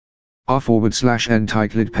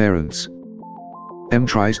r/entitled parents. M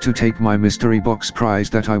tries to take my mystery box prize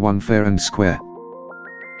that I won fair and square.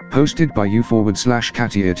 Posted by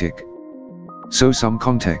u/katieotic. So some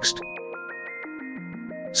context.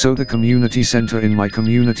 So the community center in my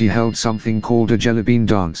community held something called a jellybean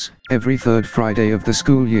dance, every third Friday of the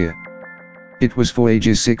school year. It was for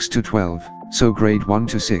ages 6 to 12, so grade 1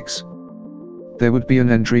 to 6. There would be an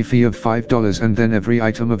entry fee of $5 and then every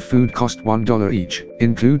item of food cost $1 each,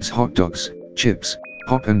 includes hot dogs, chips,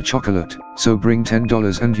 pop and chocolate, so bring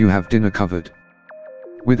 $10 and you have dinner covered.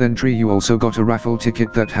 With entry you also got a raffle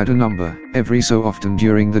ticket that had a number. Every so often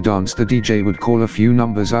during the dance the DJ would call a few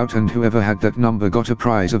numbers out and whoever had that number got a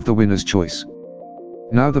prize of the winner's choice.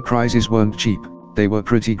 Now the prizes weren't cheap, they were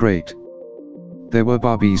pretty great. There were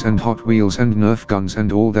Barbies and Hot Wheels and Nerf guns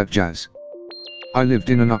and all that jazz. I lived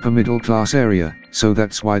in an upper middle class area, so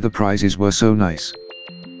that's why the prizes were so nice.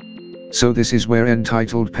 So this is where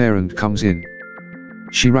entitled parent comes in.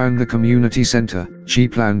 She ran the community center, she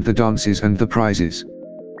planned the dances and the prizes.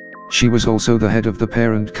 She was also the head of the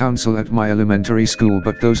parent council at my elementary school,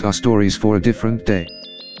 but those are stories for a different day.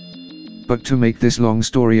 But to make this long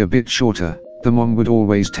story a bit shorter, the mom would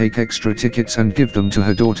always take extra tickets and give them to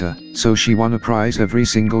her daughter, so she won a prize every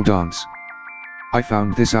single dance. I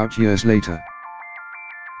found this out years later.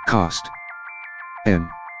 Cast: M.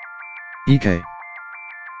 EK.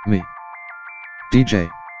 Me. DJ.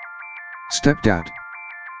 Stepdad.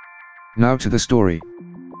 Now to the story.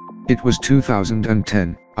 It was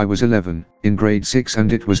 2010, I was 11, in grade 6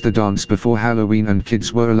 and it was the dance before Halloween and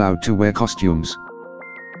kids were allowed to wear costumes.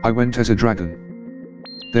 I went as a dragon.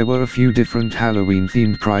 There were a few different Halloween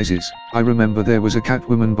themed prizes. I remember there was a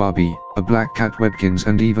Catwoman Barbie, a black cat Webkins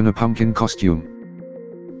and even a pumpkin costume.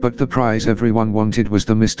 But the prize everyone wanted was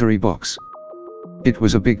the mystery box. It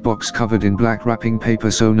was a big box covered in black wrapping paper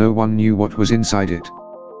so no one knew what was inside it.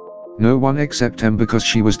 No one except M because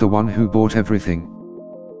she was the one who bought everything.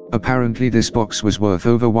 Apparently this box was worth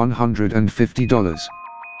over $150.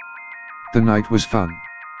 The night was fun.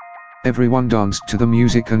 Everyone danced to the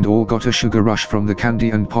music and all got a sugar rush from the candy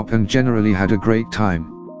and pop and generally had a great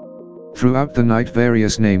time. Throughout the night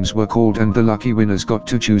various names were called and the lucky winners got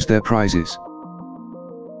to choose their prizes.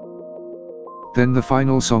 Then the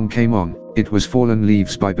final song came on. It was Fallen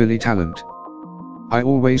Leaves by Billy Talent. I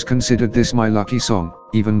always considered this my lucky song,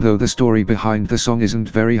 even though the story behind the song isn't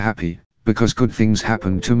very happy, because good things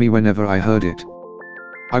happened to me whenever I heard it.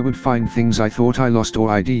 I would find things I thought I lost or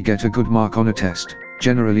I'd get a good mark on a test,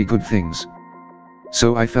 generally good things.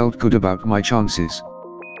 So I felt good about my chances.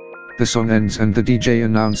 The song ends and the DJ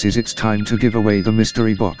announces it's time to give away the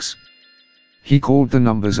mystery box. He called the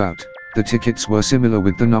numbers out. The tickets were similar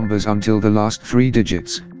with the numbers until the last 3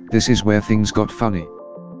 digits. This is where things got funny.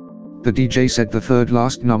 The DJ said the third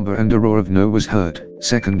last number and a roar of no was heard,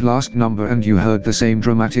 second last number and you heard the same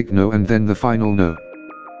dramatic no and then the final no.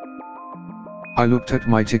 I looked at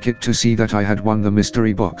my ticket to see that I had won the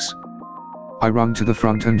mystery box. I run to the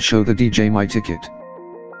front and show the DJ my ticket.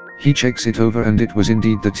 He checks it over and it was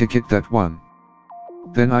indeed the ticket that won.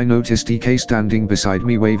 Then I noticed EK standing beside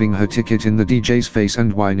me waving her ticket in the DJ's face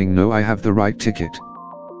and whining no I have the right ticket.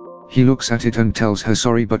 He looks at it and tells her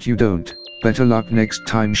sorry but you don't, better luck next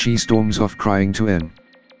time. She storms off crying to M.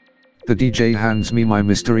 The DJ hands me my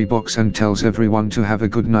mystery box and tells everyone to have a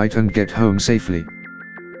good night and get home safely.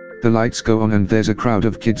 The lights go on and there's a crowd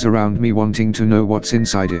of kids around me wanting to know what's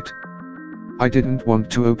inside it. I didn't want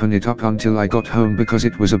to open it up until I got home because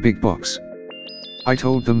it was a big box. I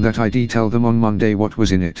told them that I'd tell them on Monday what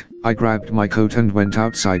was in it. I grabbed my coat and went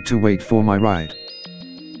outside to wait for my ride.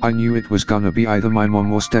 I knew it was gonna be either my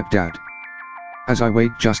mom or stepdad. As I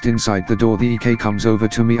wait just inside the door, the EK comes over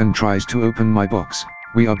to me and tries to open my box.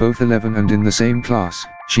 We are both 11 and in the same class.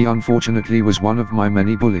 She unfortunately was one of my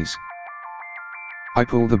many bullies. I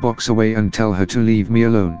pull the box away and tell her to leave me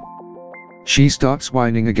alone. She starts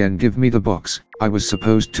whining again. Give me the box, I was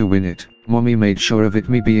supposed to win it. Mommy made sure of it.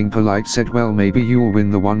 Me being polite said well maybe you'll win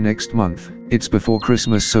the one next month, it's before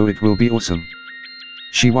Christmas so it will be awesome.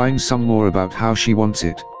 She whines some more about how she wants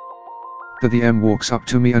it. The M walks up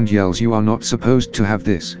to me and yells you are not supposed to have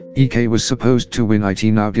this, EK was supposed to win it,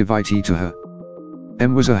 now give it to her.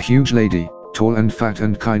 M was a huge lady, tall and fat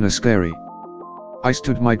and kinda scary. I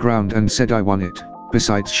stood my ground and said I won it,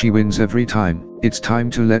 besides she wins every time, it's time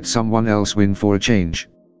to let someone else win for a change.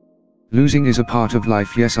 Losing is a part of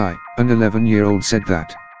life. Yes, an 11-year-old said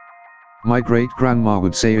that. My great-grandma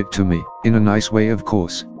would say it to me, in a nice way of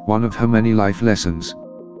course, one of her many life lessons.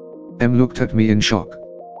 M looked at me in shock.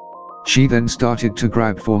 She then started to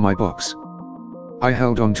grab for my box. I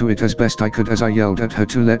held onto it as best I could as I yelled at her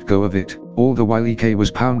to let go of it, all the while EK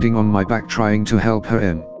was pounding on my back trying to help her.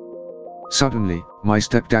 M. Suddenly, my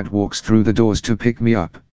stepdad walks through the doors to pick me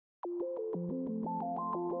up.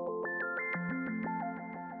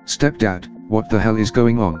 Stepdad, what the hell is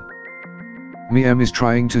going on? M is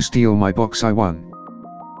trying to steal my box I won.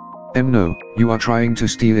 No, you are trying to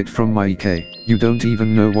steal it from my EK, you don't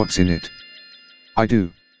even know what's in it. I do.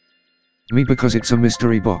 Me, because it's a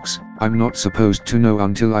mystery box, I'm not supposed to know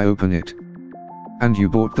until I open it. And you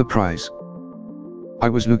bought the prize. I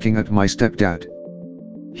was looking at my stepdad.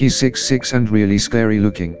 He's 6'6" and really scary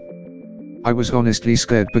looking. I was honestly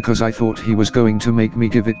scared because I thought he was going to make me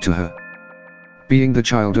give it to her. Being the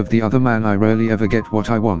child of the other man, I rarely ever get what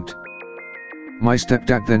I want. My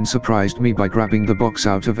stepdad then surprised me by grabbing the box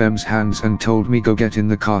out of M's hands and told me go get in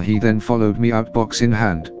the car. He then followed me out, box in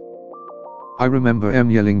hand. I remember M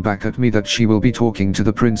yelling back at me that she will be talking to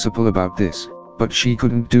the principal about this, but she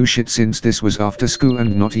couldn't do shit since this was after school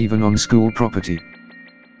and not even on school property.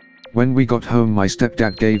 When we got home, my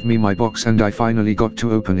stepdad gave me my box and I finally got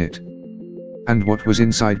to open it. And what was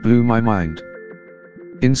inside blew my mind.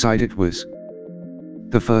 Inside it was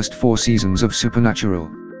the first 4 seasons of Supernatural.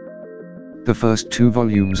 The first 2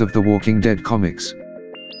 volumes of the Walking Dead comics.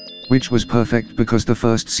 Which was perfect because the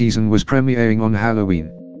first season was premiering on Halloween.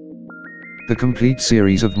 The complete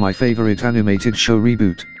series of my favorite animated show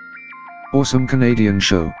Reboot. Awesome Canadian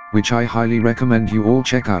show, which I highly recommend you all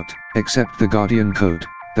check out, except the Guardian Code,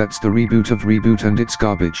 that's the reboot of Reboot and it's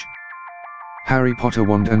garbage. Harry Potter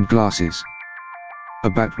wand and glasses. A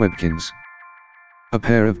bat Webkins. A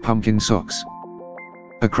pair of pumpkin socks.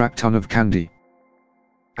 A crap ton of candy.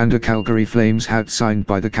 And a Calgary Flames hat signed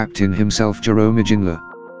by the captain himself, Jerome Ginler.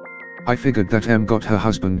 I figured that M got her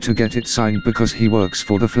husband to get it signed because he works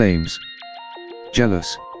for the Flames.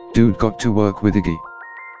 Jealous, dude got to work with Iggy.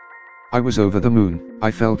 I was over the moon.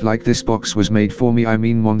 I felt like this box was made for me. I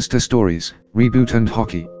mean, monster stories, Reboot and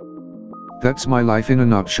hockey. That's my life in a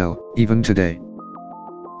nutshell, even today.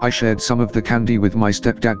 I shared some of the candy with my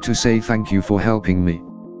stepdad to say thank you for helping me.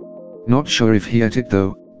 Not sure if he ate it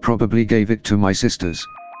though, probably gave it to my sisters.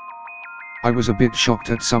 I was a bit shocked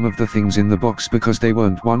at some of the things in the box because they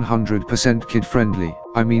weren't 100% kid friendly.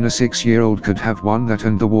 I mean, a 6-year-old could have won that,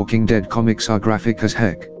 and the Walking Dead comics are graphic as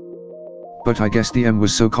heck. But I guess the M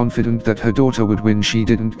was so confident that her daughter would win she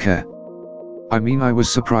didn't care. I mean, I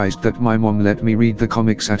was surprised that my mom let me read the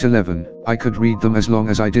comics at 11, I could read them as long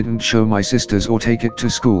as I didn't show my sisters or take it to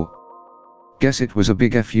school. Guess it was a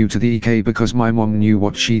big FU to the EK because my mom knew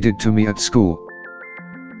what she did to me at school.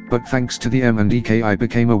 But thanks to the M and EK I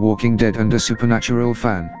became a Walking Dead and a Supernatural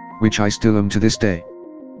fan, which I still am to this day.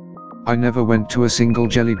 I never went to a single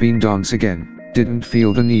jelly bean dance again, didn't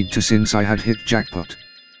feel the need to since I had hit jackpot.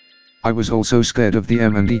 I was also scared of the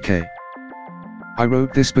M and EK. I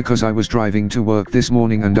wrote this because I was driving to work this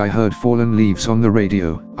morning and I heard Fallen Leaves on the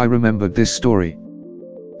radio. I remembered this story.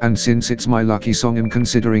 And since it's my lucky song, I'm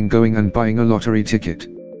considering going and buying a lottery ticket.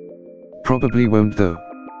 Probably won't though.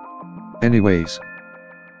 Anyways.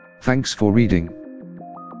 Thanks for reading.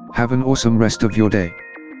 Have an awesome rest of your day.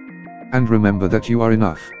 And remember that you are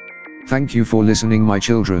enough. Thank you for listening, my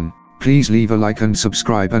children. Please leave a like and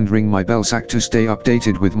subscribe and ring my bell sack to stay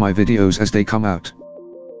updated with my videos as they come out.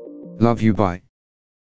 Love you, bye.